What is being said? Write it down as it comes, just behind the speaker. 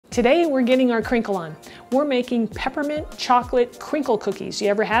Today we're getting our crinkle on. We're making peppermint chocolate crinkle cookies. You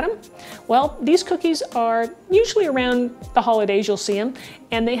ever had them? Well, these cookies are usually around the holidays, you'll see them,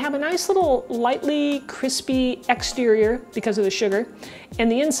 and they have a nice little lightly crispy exterior because of the sugar, and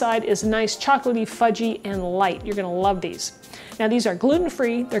the inside is nice chocolatey, fudgy, and light. You're gonna love these. Now these are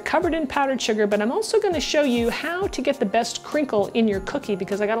gluten-free, they're covered in powdered sugar, but I'm also gonna show you how to get the best crinkle in your cookie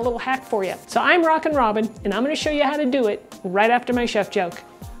because I got a little hack for you. So I'm Rockin' Robin, and I'm gonna show you how to do it right after my chef joke.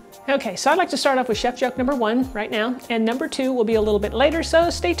 Okay, so I'd like to start off with chef joke number 1 right now, and number 2 will be a little bit later, so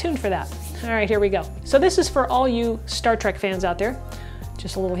stay tuned for that. All right, here we go. So this is for all you Star Trek fans out there.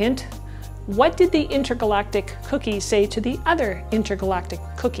 Just a little hint. What did the intergalactic cookie say to the other intergalactic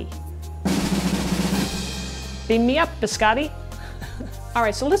cookie? Beam me up, biscotti. All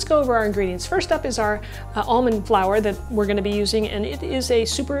right, so let's go over our ingredients. First up is our almond flour that we're gonna be using, and it is a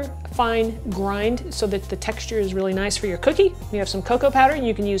super fine grind so that the texture is really nice for your cookie. We have some cocoa powder, and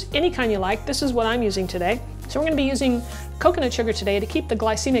you can use any kind you like. This is what I'm using today. So we're gonna be using coconut sugar today to keep the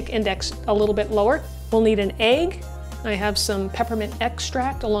glycemic index a little bit lower. We'll need an egg. I have some peppermint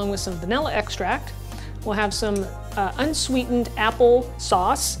extract along with some vanilla extract. We'll have some unsweetened apple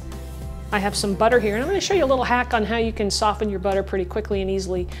sauce. I have some butter here, and I'm going to show you a little hack on how you can soften your butter pretty quickly and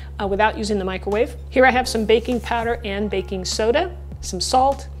easily without using the microwave. Here I have some baking powder and baking soda, some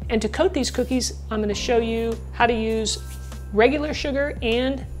salt, and to coat these cookies, I'm going to show you how to use regular sugar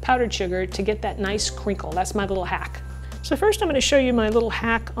and powdered sugar to get that nice crinkle. That's my little hack. So first I'm going to show you my little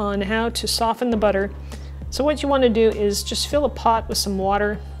hack on how to soften the butter. So what you want to do is just fill a pot with some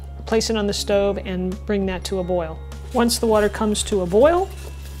water, place it on the stove, and bring that to a boil. Once the water comes to a boil,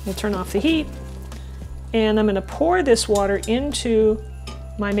 we'll turn off the heat, and I'm going to pour this water into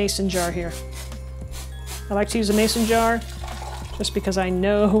my mason jar here. I like to use a mason jar just because I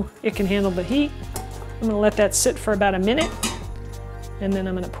know it can handle the heat. I'm going to let that sit for about a minute, and then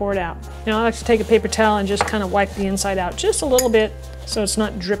I'm going to pour it out. Now I like to take a paper towel and just kind of wipe the inside out just a little bit so it's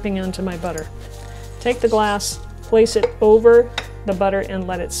not dripping onto my butter. Take the glass, place it over the butter, and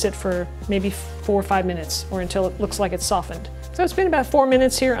let it sit for maybe 4 or 5 minutes or until it looks like it's softened. So it's been about 4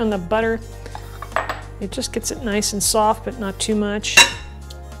 minutes here on the butter. It just gets it nice and soft, but not too much.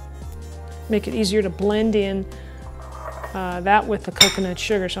 Make it easier to blend in that with the coconut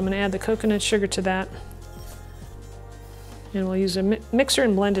sugar. So I'm going to add the coconut sugar to that. And we'll use a mixer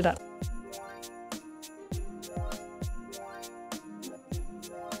and blend it up.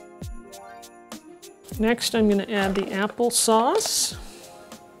 Next, I'm going to add the applesauce.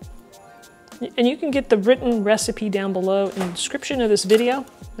 And you can get the written recipe down below in the description of this video.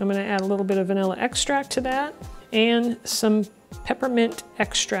 I'm going to add a little bit of vanilla extract to that and some peppermint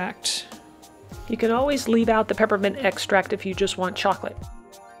extract. You can always leave out the peppermint extract if you just want chocolate.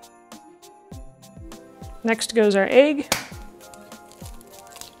 Next goes our egg.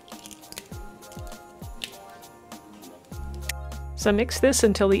 So mix this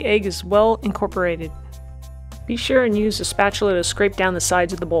until the egg is well incorporated. Be sure and use a spatula to scrape down the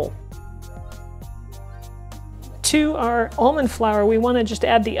sides of the bowl. To our almond flour, we want to just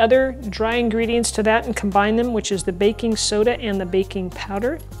add the other dry ingredients to that and combine them, which is the baking soda and the baking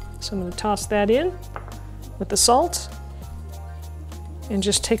powder. So I'm going to toss that in with the salt and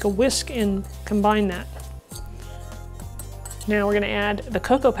just take a whisk and combine that. Now we're going to add the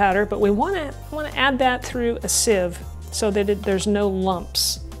cocoa powder, but we want to add that through a sieve so that there's no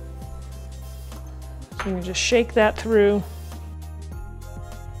lumps. So you can just shake that through.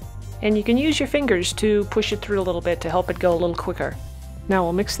 And you can use your fingers to push it through a little bit to help it go a little quicker. Now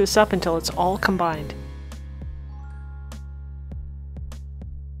we'll mix this up until it's all combined.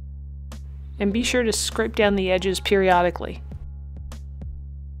 And be sure to scrape down the edges periodically.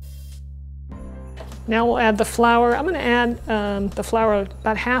 Now we'll add the flour. I'm going to add the flour,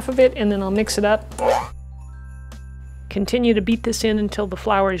 about half of it, and then I'll mix it up. Continue to beat this in until the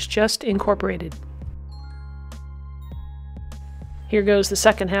flour is just incorporated. Here goes the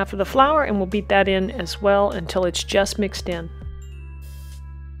second half of the flour, and we'll beat that in as well until it's just mixed in.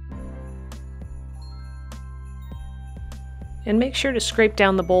 And make sure to scrape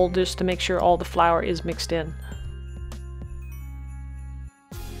down the bowl just to make sure all the flour is mixed in.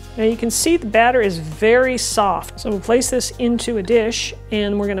 Now you can see the batter is very soft. So we'll place this into a dish,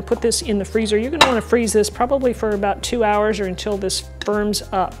 and we're going to put this in the freezer. You're going to want to freeze this probably for about 2 hours or until this firms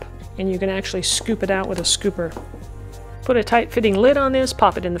up, and you can actually scoop it out with a scooper. Put a tight-fitting lid on this,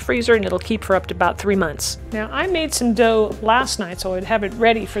 pop it in the freezer, and it'll keep for up to about 3 months. Now, I made some dough last night, so I'd have it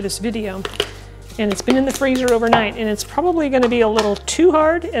ready for this video. And it's been in the freezer overnight, and it's probably going to be a little too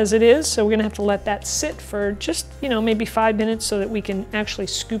hard as it is, so we're going to have to let that sit for just, maybe 5 minutes so that we can actually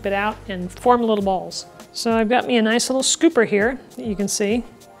scoop it out and form little balls. So I've got me a nice little scooper here that you can see.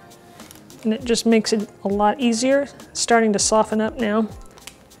 and it just makes it a lot easier. It's starting to soften up now.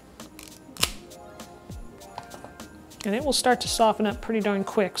 And it will start to soften up pretty darn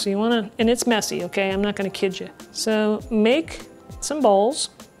quick. So you wanna, and it's messy, okay? I'm not gonna kid you. So make some balls,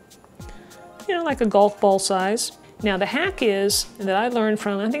 you know, like a golf ball size. Now the hack is, that I learned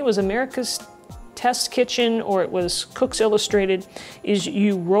from, I think it was America's Test Kitchen or it was Cook's Illustrated, is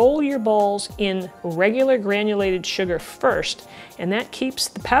you roll your balls in regular granulated sugar first, and that keeps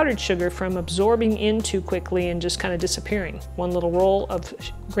the powdered sugar from absorbing in too quickly and just kind of disappearing. One little roll of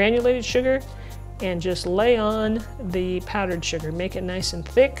granulated sugar, and just lay on the powdered sugar. Make it nice and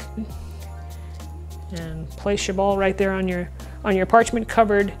thick, and place your ball right there on your parchment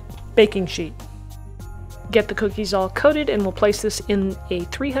covered baking sheet. Get the cookies all coated, and we'll place this in a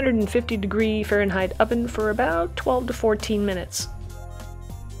 350-degree Fahrenheit oven for about 12 to 14 minutes.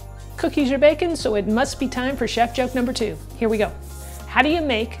 Cookies are baking, so it must be time for chef joke number 2. Here we go. How do you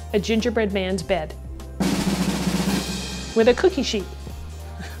make a gingerbread man's bed? With a cookie sheet.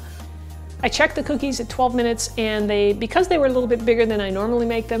 I checked the cookies at 12 minutes, and because they were a little bit bigger than I normally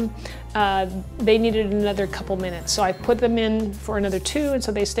make them, they needed another couple minutes. So I put them in for another 2, and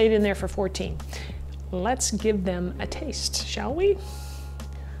so they stayed in there for 14. Let's give them a taste, shall we?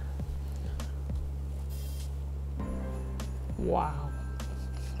 Wow.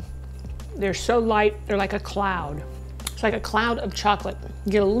 They're so light, they're like a cloud. It's like a cloud of chocolate.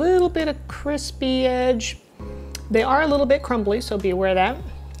 You get a little bit of crispy edge. They are a little bit crumbly, so be aware of that.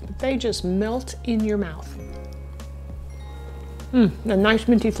 They just melt in your mouth. A nice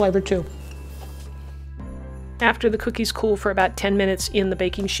minty flavor too. After the cookies cool for about 10 minutes in the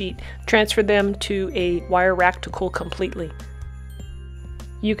baking sheet, transfer them to a wire rack to cool completely.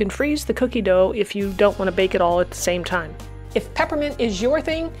 You can freeze the cookie dough if you don't want to bake it all at the same time. If peppermint is your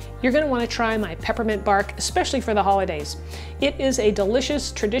thing, you're going to want to try my peppermint bark, especially for the holidays. It is a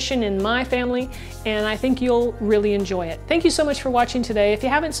delicious tradition in my family, and I think you'll really enjoy it. Thank you so much for watching today. If you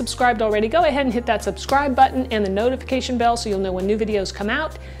haven't subscribed already, go ahead and hit that subscribe button and the notification bell so you'll know when new videos come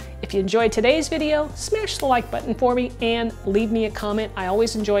out. If you enjoyed today's video, smash the like button for me and leave me a comment. I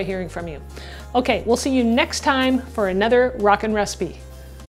always enjoy hearing from you. Okay, we'll see you next time for another Rockin' recipe.